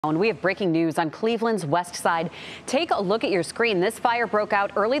And we have breaking news on Cleveland's west side. Take a look at your screen. This fire broke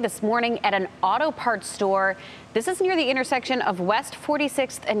out early this morning at an auto parts store. This is near the intersection of West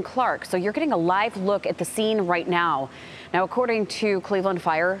 46th and Clark. So you're getting a live look at the scene right now. Now, according to Cleveland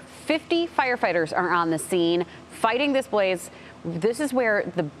Fire, 50 firefighters are on the scene fighting this blaze. This is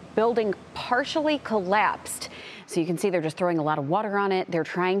where the building partially collapsed. So you can see they're just throwing a lot of water on it. They're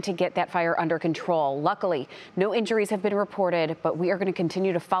trying to get that fire under control. Luckily, no injuries have been reported, but we are going to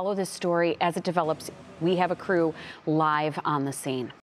continue to follow this story as it develops. We have a crew live on the scene.